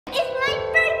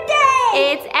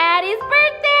It's Addy's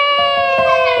birthday!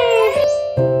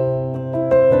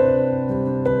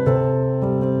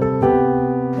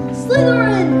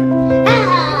 Slytherin!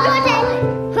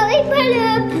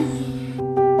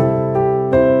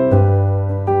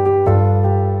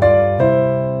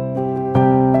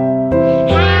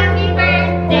 Happy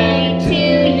birthday to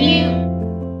you!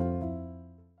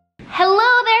 Hello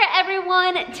there,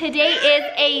 everyone. Today is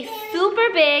a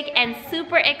super big and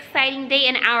super exciting day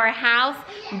in our house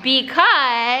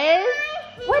because...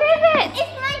 What is it?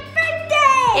 It's my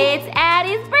birthday! It's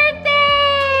Addy's birthday!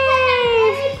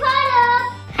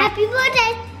 Happy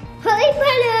birthday! Happy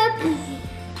birthday!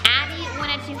 Addy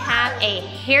wanted to have a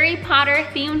Harry Potter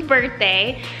themed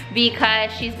birthday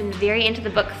because she's been very into the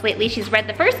books lately. She's read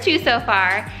the first two so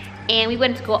far, and we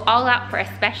wanted to go all out for a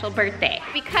special birthday.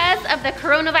 Because of the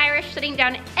coronavirus shutting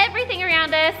down everything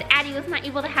around us, Addy was not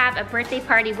able to have a birthday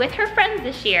party with her friends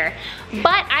this year.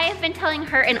 But I have been telling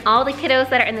her and all the kiddos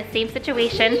that are in the same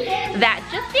situation that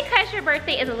just because your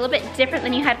birthday is a little bit different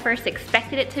than you had first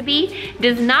expected it to be,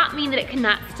 does not mean that it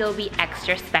cannot still be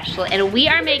extra special. And we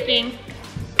are making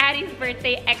Addy's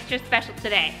birthday extra special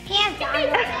today.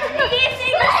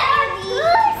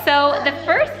 So the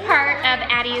first part of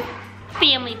Addy's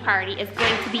family party is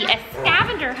going to be a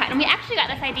scavenger hunt. And we actually got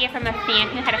this idea from a fan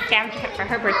who had a scavenger hunt for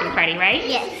her birthday party, right?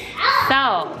 Yes.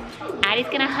 So, Addy's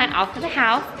gonna hunt all through the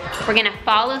house. We're gonna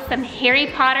follow some Harry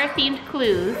Potter themed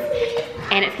clues,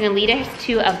 and it's gonna lead us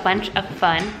to a bunch of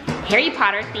fun Harry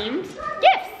Potter themed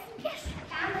gifts. Yes.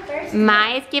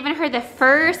 Maya's giving her the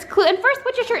first clue. And first,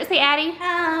 what's your shirt say, Addy?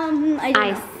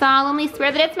 I solemnly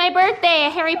swear that it's my birthday, a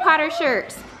Harry Potter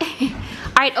shirt.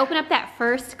 All right, open up that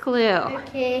first clue.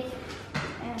 Okay.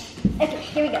 Okay,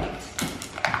 here we go.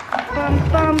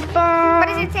 What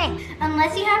does it say?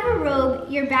 Unless you have a robe,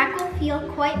 your back will feel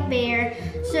quite bare.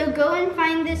 So go and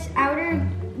find this outer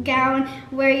gown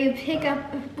where you pick out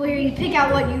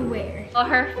what you wear. Well,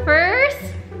 her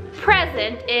first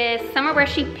present is somewhere where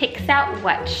she picks out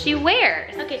what she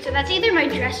wears. Okay, so that's either my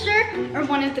dresser or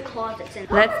one of the closets in.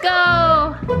 Let's go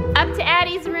up to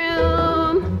Addy's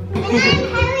room. And I'm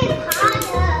Harry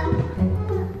Potter.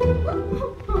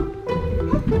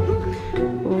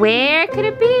 Where could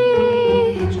it be?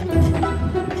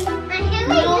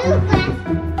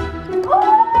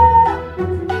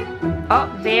 Oh,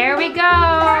 there we go.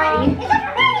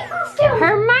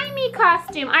 Hermione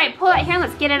costume. All right, pull it here and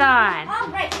let's get it on. All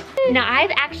right. Now,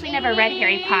 I've actually never read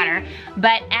Harry Potter,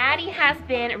 but Addy has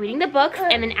been reading the books,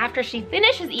 and then after she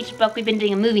finishes each book, we've been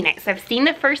doing a movie night. So I've seen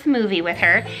the first movie with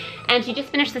her, and she just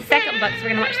finished the second book, so we're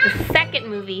gonna watch the second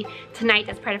movie tonight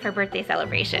as part of her birthday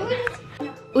celebration.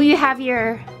 Oh, you have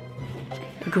your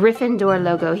Gryffindor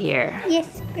logo here.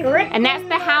 Yes. And that's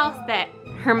the house that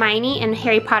Hermione and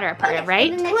Harry Potter are part of,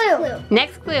 right? Clue.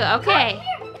 Next clue, okay.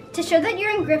 To show that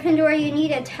you're in Gryffindor, you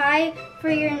need a tie for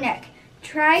your neck.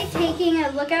 Try taking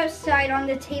a look outside on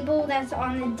the table that's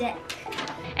on the deck.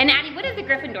 And Addy, what is a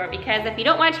Gryffindor? Because if you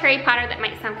don't watch Harry Potter, that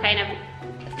might sound kind of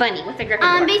funny. What's a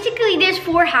Gryffindor? Basically, there's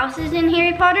 4 houses in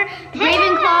Harry Potter.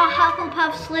 Ravenclaw,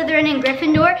 Hufflepuff, Slytherin, and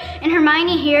Gryffindor. And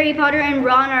Hermione, Harry Potter, and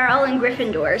Ron are all in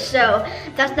Gryffindor. So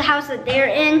that's the house that they're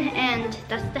in, and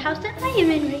that's the house that I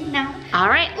am in right now. All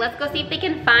right, let's go see if they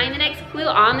can find the next clue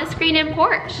on the screen and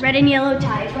porch. Red and yellow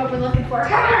tie is what we're looking for. All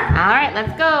right,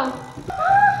 let's go.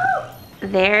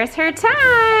 There's her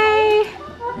tie.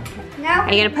 Now,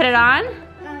 Are you gonna put it on?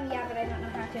 yeah, but I don't know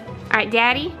how to. All right,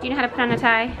 Daddy, do you know how to put on a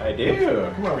tie? I do.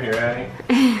 Come over here, Addy.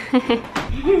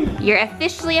 You're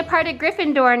officially a part of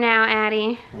Gryffindor now,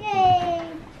 Addy. Yay!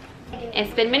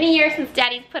 It's been many years since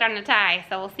Daddy's put on a tie,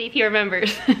 so we'll see if he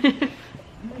remembers. Okay,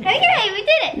 we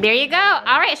did it. There you go.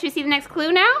 All right, should we see the next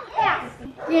clue now? Yeah.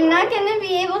 You're not going to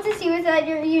be able to see without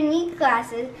your unique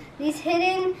glasses. These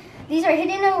are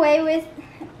hidden away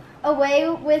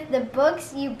with the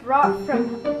books you brought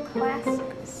from classes.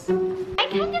 I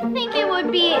kind of think it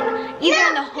would be either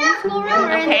in the homeschool room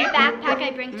or in the backpack I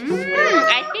bring to school.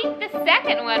 I think the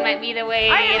second one might be the way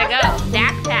to go.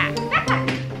 Backpack.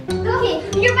 Okay,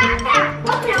 your backpack.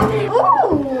 Open it.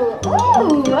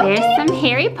 Ooh. There's some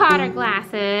Harry Potter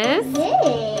glasses.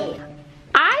 Hey.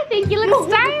 I think you look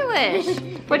stylish.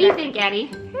 What do you think, Addy?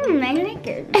 I like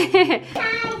it.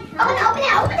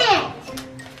 Open it.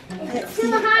 It's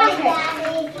too high,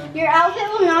 Daddy. Your outfit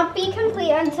will not be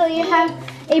complete until you have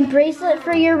a bracelet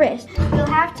for your wrist. You'll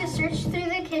have to search through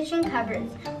the kitchen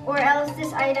cupboards, or else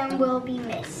this item will be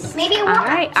missed. Maybe it won't. All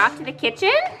right, off to the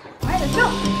kitchen. All right, let's go.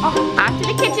 Off to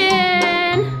the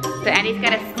kitchen. So Addy's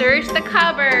got to search the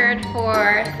cupboard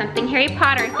for something Harry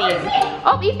Potter themed.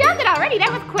 Oh, you found it already.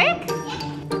 That was quick.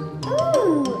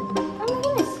 Ooh. Oh my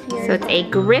goodness. So it's a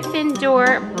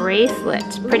Gryffindor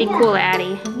bracelet. Pretty cool,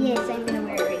 Addy. Yes, I'm gonna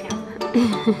wear it right now.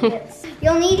 Yes.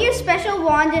 You'll need your special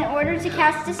wand in order to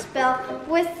cast a spell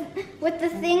with the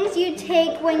things you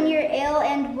take when you're ill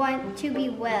and want to be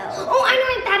well. Oh, I know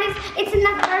what that is. It's in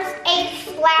the first aid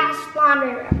 /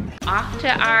 laundry room. Off to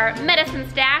our medicine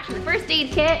stash, the first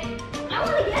aid kit. I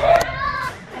want to get it.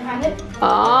 I found it.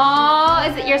 Oh,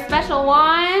 is it your special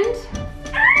wand?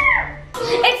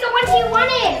 It's the one you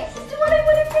wanted. It's the one I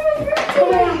wanted for my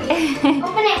birthday.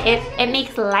 Open it. It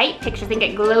makes light pictures. I think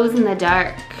it glows in the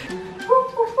dark.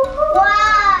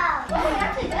 Wow. Yeah,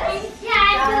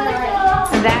 I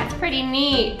feel That's pretty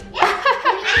neat. Yeah.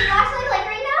 Can you use the flashlight like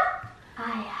right now? I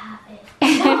have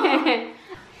it.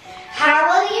 How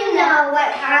will you know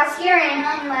what house you're in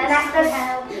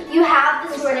unless you have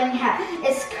the sorting hat?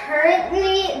 It's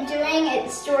currently doing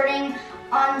its sorting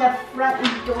on the front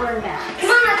doormat. Come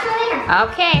on, let's go there.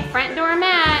 Okay, front door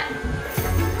mat.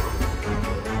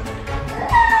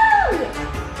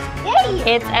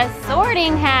 Yay! It's a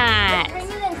sorting hat. Bring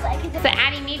it inside. So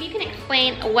Addy, maybe you can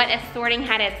explain what a sorting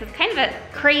hat is. It's kind of a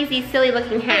crazy, silly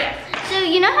looking hat. So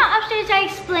you know how upstairs I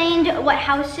explained what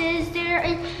houses there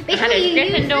is? Basically, you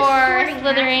use this Gryffindor, sorting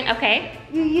Slytherin, hat. okay.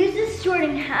 You use this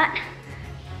sorting hat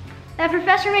that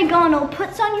Professor McGonagall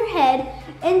puts on your head,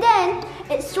 and then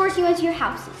it sorts you into your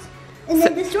houses. And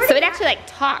then the sorting So it actually like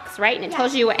talks, right? And it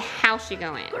tells you what house you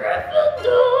go in.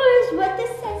 Gryffindor is what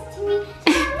this says to me.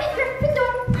 I'm a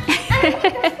Gryffindor. I'm a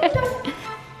Gryffindor.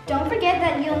 Don't forget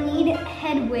that you'll need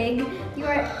Hedwig,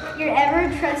 your ever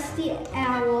trusty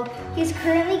owl. He's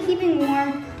currently keeping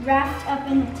warm, wrapped up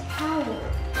in a towel.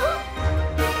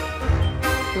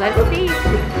 Let's see.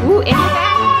 Ooh, in the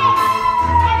back.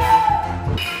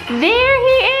 There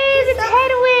he is, it's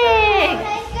Hedwig. Oh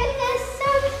my goodness, so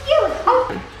cute.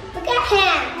 Oh, Look at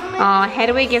him. Oh,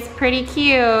 Hedwig is pretty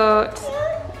cute.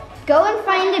 go and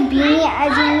find a beanie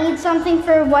as you need something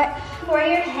for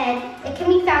your head. It can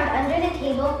be found under the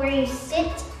table where you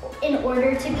sit in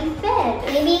order to be fed.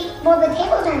 Maybe, well, the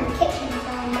tables are in the kitchen,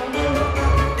 so maybe.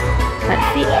 Let's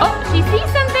see. Oh, she sees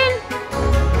something.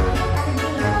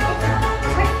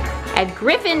 A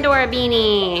Gryffindor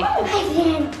beanie.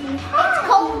 It's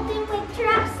cold in winter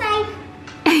outside.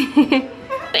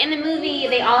 In the movie,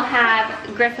 they all have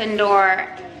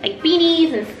Gryffindor like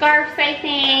beanies and scarves, I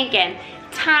think, and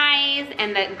ties.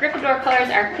 And the Gryffindor colors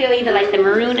are clearly the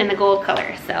maroon and the gold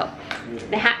color. So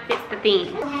the hat fits the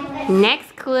theme.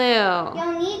 Next clue.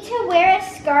 You'll need to wear a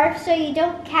scarf so you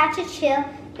don't catch a chill.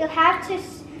 You'll have to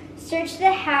search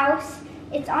the house.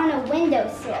 It's on a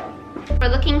windowsill. We're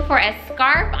looking for a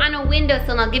scarf on a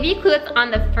windowsill, and I'll give you a clue. It's on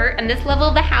this level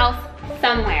of the house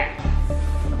somewhere.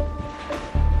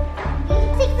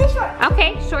 Take the short.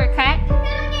 Okay, shortcut.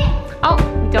 Oh,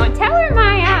 don't tell her,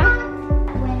 Maya.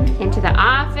 Into the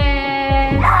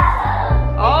office.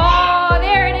 Oh,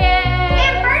 there it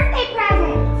And is. birthday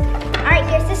presents. All right,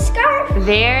 here's the scarf.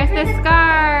 There's the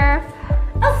scarf.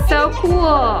 Oh, So cool.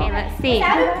 Okay, let's see.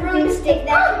 Without a broomstick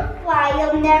that can fly,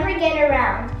 you'll never get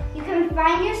around. You can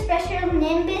find your special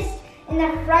nimbus in the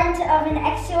front of an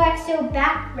XOXO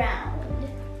background.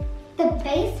 The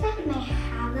basement may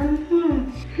have them.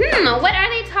 What are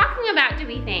they talking about, do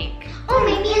we think? Oh,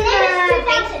 maybe in the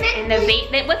basement. In the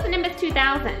basement? What's the Nimbus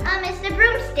 2000? It's the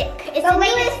broomstick. It's The the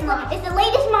latest latest model. It's the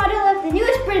latest model of the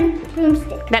newest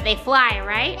broomstick. That they fly,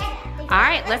 right? All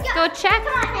right, let's go check.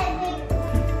 Come on, Hedwig.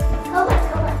 Oh, let's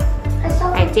go. Let's go.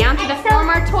 Right, down to the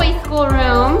former toy school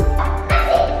room.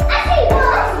 I see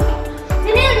one.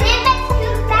 The new Nimbus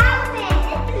 2000.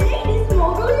 It's the latest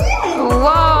model.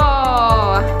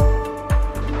 Whoa!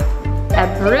 A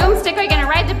broomstick. Are you gonna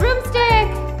ride the broomstick?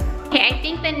 Okay, I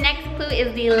think the next clue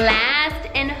is the last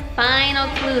and final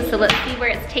clue. So let's see where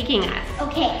it's taking us.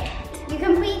 Okay, you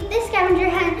complete the scavenger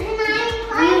hunt.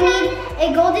 You need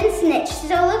a golden snitch.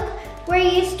 So look where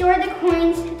you store the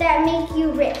coins that make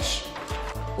you rich.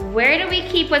 Where do we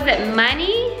keep? Was it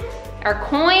money or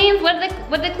coins? What did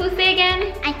the clue say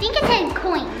again? I think it said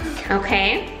coins.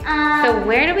 Okay. So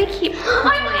where do we keep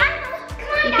coins?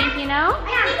 You think you know? I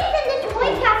think it's in the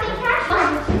toy cafe cash box.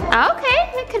 Okay,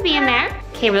 it could be in there.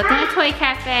 Okay, we're looking at the toy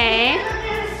cafe.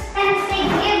 And say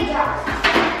good job.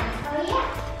 Oh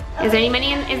yeah. Is there any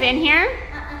money is it in here?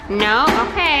 No?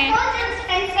 Okay.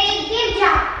 And say good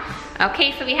job.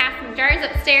 Okay, so we have some jars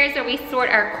upstairs where we sort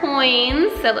our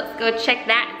coins. So let's go check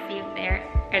that and see if there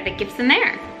are the gifts in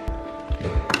there.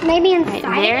 Maybe inside.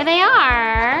 Right, there they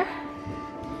are.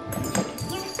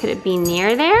 Could it be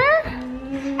near there?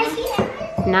 I see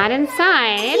it. Not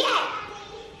inside.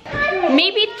 Yeah.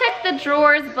 Maybe check the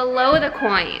drawers below the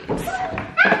coins.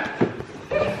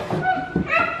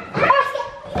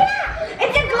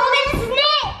 It's a golden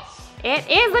snitch. it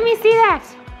is, let me see that.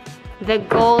 The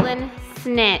golden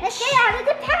snitch. Let's get out of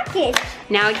the package.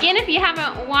 Now again, if you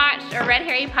haven't watched or read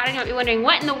Harry Potter, you might be wondering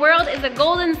what in the world is a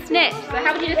golden snitch? So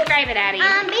how would you describe it, Addy?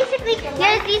 Basically,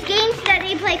 there's these games that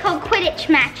they play called Quidditch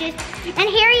matches, and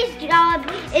Harry's job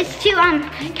is to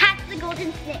catch the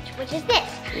golden snitch, which is this.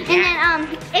 And then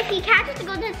if he catches the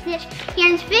golden snitch, he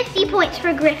earns 50 points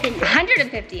for Gryffindor.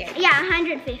 150. Yeah,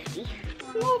 150.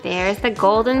 There's the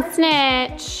golden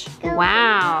snitch.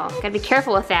 Wow, gotta be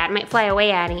careful with that. It might fly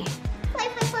away, Addy.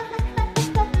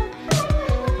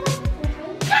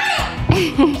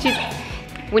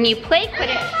 When you play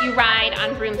Quidditch, you ride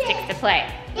on broomsticks to play.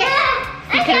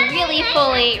 Yeah. You can really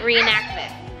fully reenact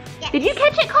this. Yeah. Did you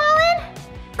catch it, Colin?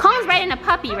 Colin's riding a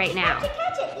puppy right now. You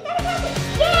catch it. You gotta catch it.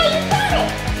 Yay, you got it.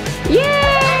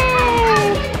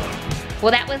 Yay!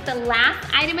 Well, that was the last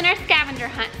item in our scavenger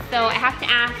hunt, so I have to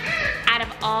ask, out of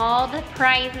all the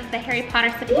prizes the Harry Potter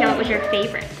stuff came out, what was your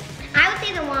favorite? I would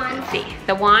say the wand. Let's see.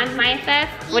 The wand, Maya says?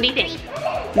 What do you think?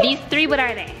 These three, what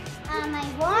are they? My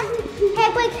wand,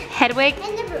 Hedwig, Hedwig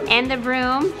and the broom. and the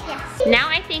broom. Yes. Now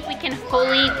I think we can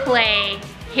fully play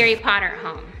Harry Potter at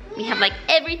home. We have like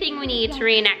everything we need to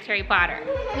reenact Harry Potter.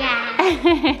 Yeah.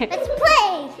 Let's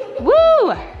play.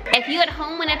 Woo! If you at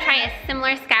home want to try a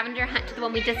similar scavenger hunt to the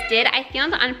one we just did, I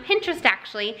found it on Pinterest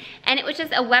actually, and it was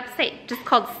just a website just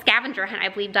called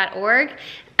scavengerhunt.org,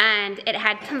 and it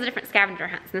had tons of different scavenger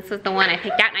hunts, and this was the one I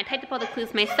picked out, and I typed up all the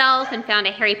clues myself and found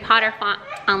a Harry Potter font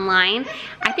online.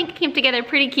 I think it came together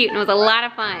pretty cute and it was a lot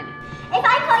of fun. If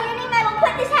I call your name, I will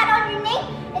put this hat on your name,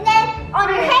 and then on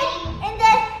your head, and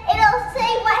then it'll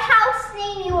say what house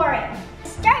name you are in.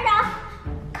 Start off,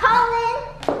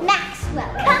 Colin Maxwell.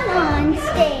 Come on,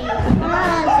 stay. Colin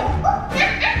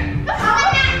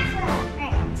Maxwell.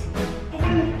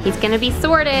 Right. He's gonna be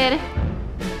sorted.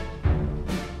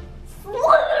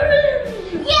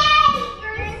 Slytherin! Yay!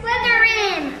 You're in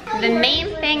Slytherin! The main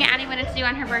thing Addy wanted to do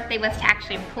on her birthday was to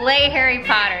actually play Harry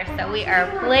Potter. So we are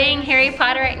playing Harry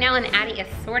Potter right now, and Addy is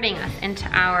sorting us into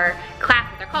our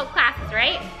classes. They're called classes,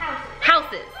 right?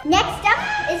 Houses. Next up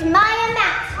is Maya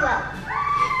Maxwell.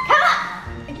 Come on!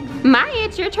 Maya,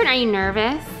 it's your turn. Are you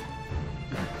nervous?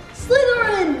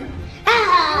 Slytherin!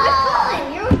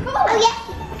 You're with Colin. Oh,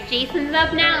 yeah. Jason's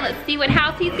up now. Let's see what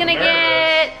house he's gonna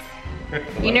get.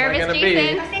 You nervous,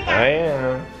 Jason? I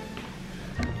am.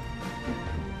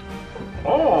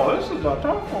 Oh, this is a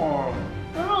tough one.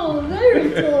 Oh,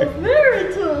 very tough,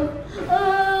 very tough.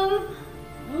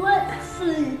 Let's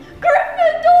see.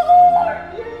 Gryffindor!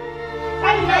 Let's see.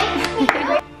 I'm nervous.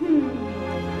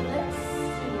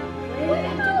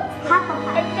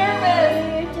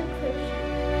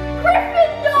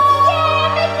 Gryffindor!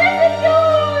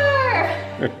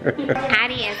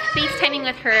 Addy is FaceTiming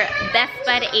with her best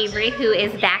bud Avery, who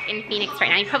is back in Phoenix right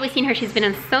now. You've probably seen her, she's been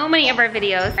in so many of our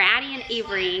videos. Addy and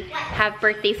Avery have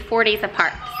birthdays 4 days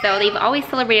apart. So they've always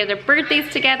celebrated their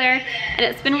birthdays together, and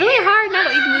it's been really hard now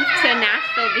that we've moved to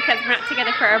Nashville because we're not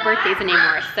together for our birthdays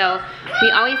anymore. So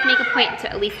we always make a point to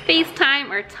at least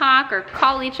FaceTime or talk or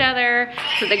call each other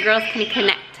so the girls can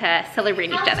connect to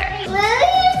celebrate each other. Here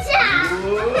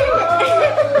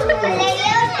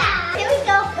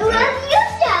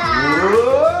we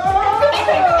go.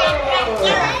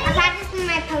 I'm practicing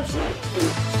my potion.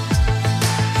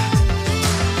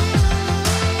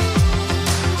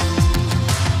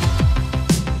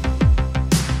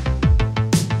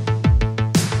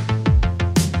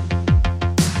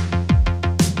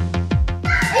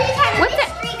 What's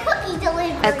that? Free cookie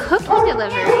delivery. A cookie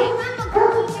delivery?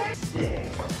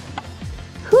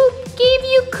 Who gave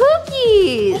you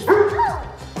cookies?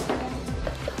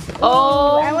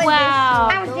 Oh, wow.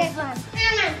 I want this one. I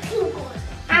want pink one.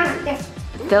 I want this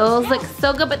one. Those look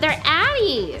so good, but they're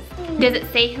Addy's. Does it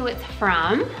say who it's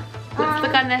from? Let's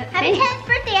look on the Happy thing. 10th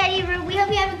birthday, Addy. We hope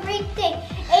you have a great day.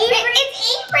 Avery. It's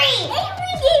Avery.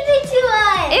 Avery gave it to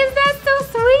us. Is that so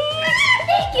sweet?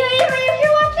 Thank you, Avery, if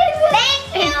you're watching this. Thank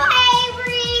you,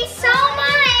 Avery, so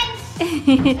much.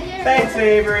 Thanks,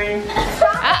 Avery.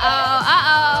 Uh-oh,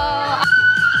 uh-oh.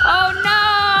 Oh, no.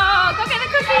 Go get the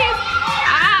cookies.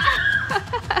 Ah.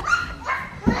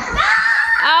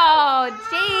 Oh,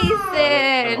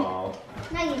 Jason. Oh.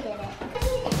 No, you didn't.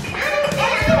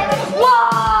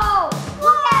 Whoa!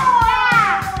 Look at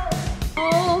that!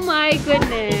 Oh, my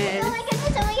goodness. Oh my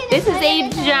goodness, oh my goodness. This is a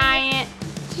giant,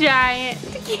 giant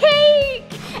cake.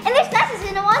 And there's glasses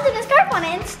and a wand and a scarf on it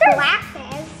and scarf.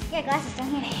 Glasses? Yeah, glasses down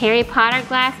here. Harry Potter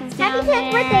glasses down Happy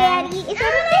 10th birthday, Addy. It's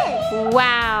what it is.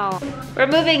 Wow. We're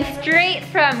moving straight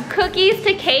from cookies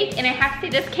to cake, and I have to say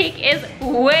this cake is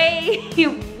way,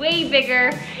 way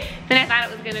bigger than I thought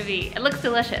it was gonna be. It looks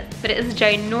delicious, but it is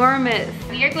ginormous.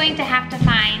 We are going to have to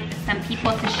find some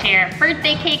people to share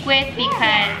birthday cake with because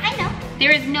I know.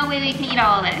 there is no way we can eat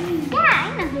all of this. Yeah,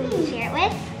 I know who we can share it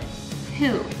with.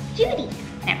 Who? Judy.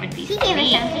 That would be She sweet. gave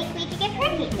us some cake. We could give her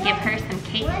cake. Give her some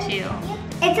cake too.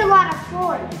 It's a lot of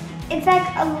floors. It's like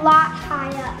a lot high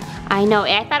up. I know,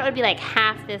 I thought it would be like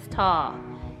half this tall.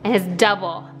 And it's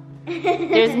double.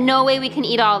 There's no way we can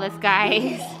eat all this,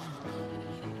 guys.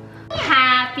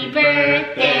 Happy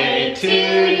birthday to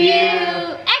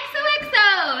you.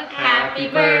 XOXO. Happy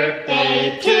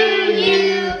birthday to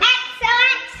you.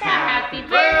 XOXO. Happy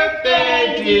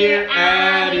birthday, dear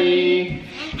Addy.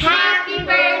 Happy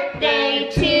birthday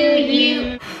to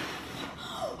you.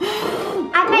 I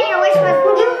bet your wish was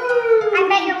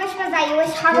that you wish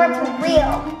Hogwarts was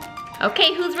real.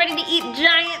 Okay, who's ready to eat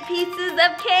giant pieces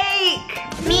of cake?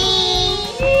 Me.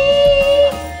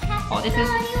 Oh, this is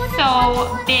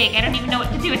so big. I don't even know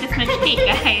what to do with this much cake,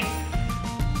 guys.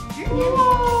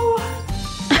 Whoa.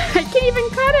 I can't even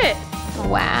cut it.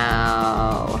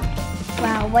 Wow.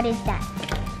 Wow, what is that?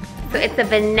 So it's a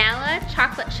vanilla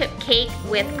chocolate chip cake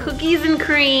with cookies and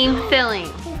cream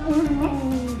filling.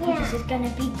 This is gonna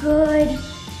be good.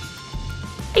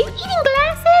 Are you eating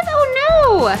glasses? Oh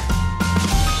no.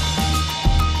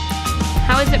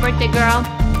 How is it, birthday girl?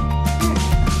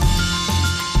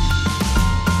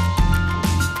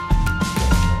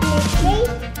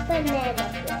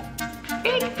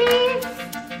 Big piece.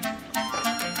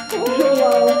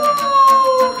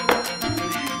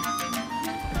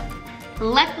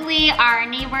 Luckily, our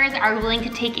neighbors are willing to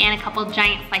take in a couple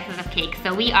giant slices of cake,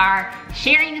 so we are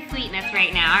sharing the sweetness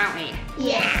right now, aren't we?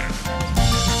 Yeah.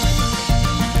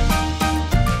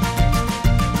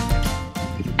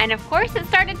 And of course, it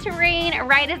started to rain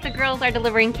right as the girls are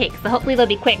delivering cake, so hopefully they'll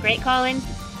be quick, right, Colin?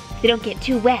 They don't get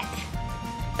too wet.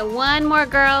 So one more,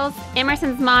 girls.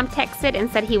 Emerson's mom texted and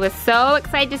said he was so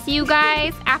excited to see you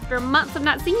guys after months of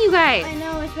not seeing you guys. I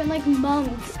know, it's been like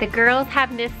months. The girls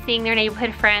have missed seeing their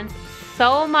neighborhood friends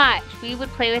so much. We would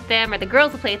play with them, or the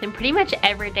girls would play with them pretty much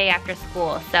every day after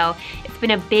school. So it's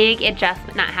been a big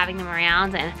adjustment not having them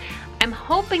around, and I'm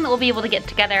hoping that we'll be able to get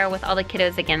together with all the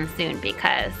kiddos again soon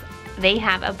because they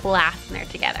have a blast when they're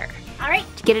together. All right.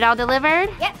 Did you get it all delivered?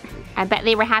 Yep. I bet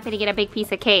they were happy to get a big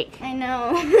piece of cake. I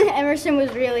know. Emerson was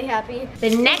really happy. The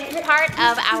next part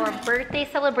of our birthday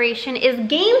celebration is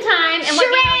game time, and what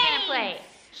game are we gonna play?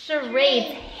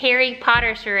 Charades, Harry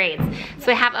Potter charades. So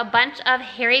we have a bunch of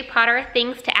Harry Potter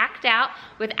things to act out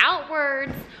without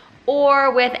words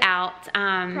or without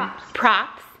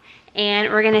props.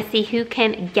 And we're gonna see who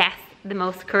can guess the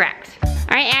most correct. All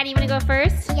right, Addy, you wanna go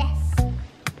first? Yes.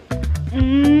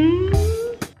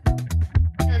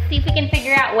 Let's see if we can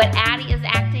figure out what Addy is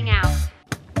acting out.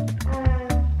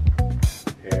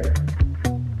 Hair.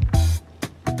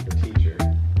 The teacher.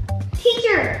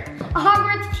 Teacher! A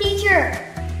Hogwarts teacher!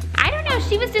 I don't know,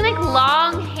 she was doing like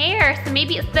long hair, so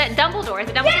maybe it's the Dumbledore. Is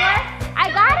it Dumbledore? Yes! I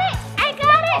got it! I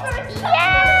got it!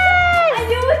 Yes! I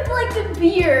knew it's like the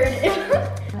beard.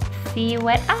 Let's see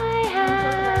what I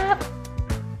have.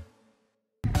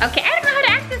 Okay, I don't know how to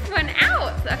act this one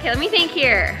out. Okay, let me think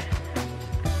here.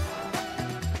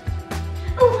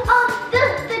 Sorting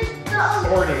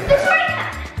The sorting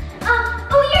hat.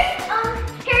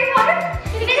 Harry Potter?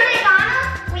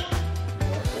 Wait.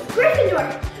 Gryffindor.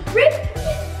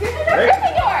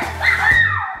 Gryffindor!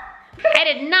 I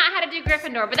did not know how to do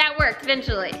Gryffindor, but that worked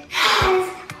eventually.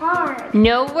 It's hard.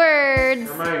 No words.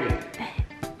 Hermione.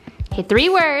 Okay, 3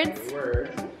 words. Word.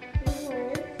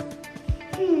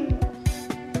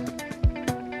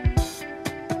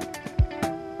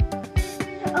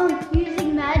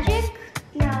 Using magic?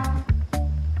 No.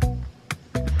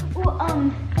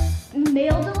 Well,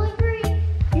 mail delivery?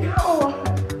 No.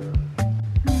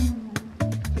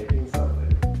 Taking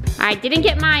something. All right, didn't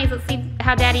get mine. Let's see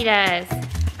how Daddy does.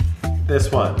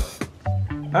 This one.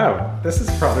 Oh, this is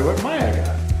probably what Maya got.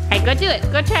 All right, go do it.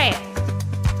 Go try it.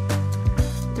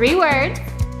 3 words.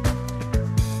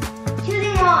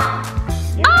 Choosing one.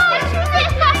 Oh,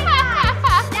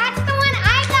 That's the one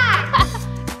I got.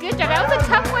 good job. That was a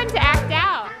tough one to act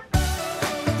out.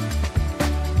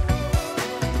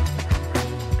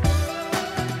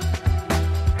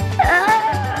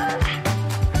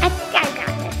 I think I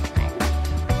got this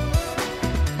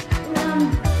one.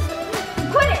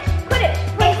 Quidditch!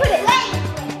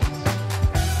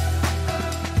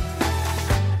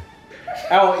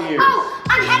 Owl ears. Oh,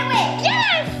 I'm Hedwig.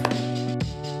 Yes!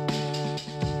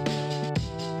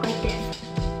 Like this.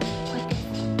 Like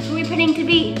this. Who are we pretending to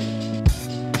be?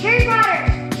 Harry Potter.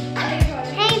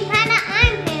 Hey, Panna,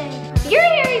 I'm Harry. You're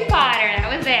Harry Potter. That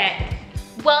was it.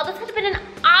 Well, this has been an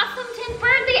awesome 10th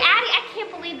birthday, Addy. I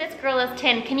can't believe this girl is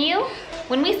 10. Can you?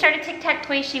 When we started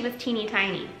tic-tac-toe, she was teeny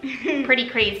tiny. Pretty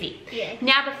crazy. Yeah.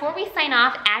 Now, before we sign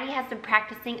off, Addy has been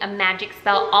practicing a magic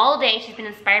spell all day. She's been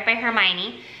inspired by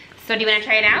Hermione. So do you want to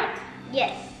try it out?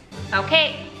 Yes.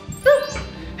 Okay. Boop.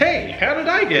 Hey, how did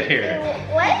I get here?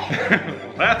 What?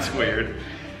 Well, that's weird.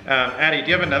 Addy, do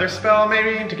you have another spell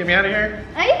maybe to get me out of here?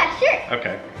 Oh yeah, sure.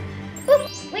 Okay.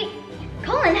 Oops, wait,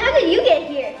 Colin, how did you get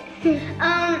here?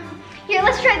 Here,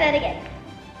 let's try that again.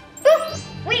 Oops,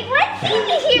 wait, what?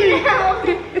 Here now.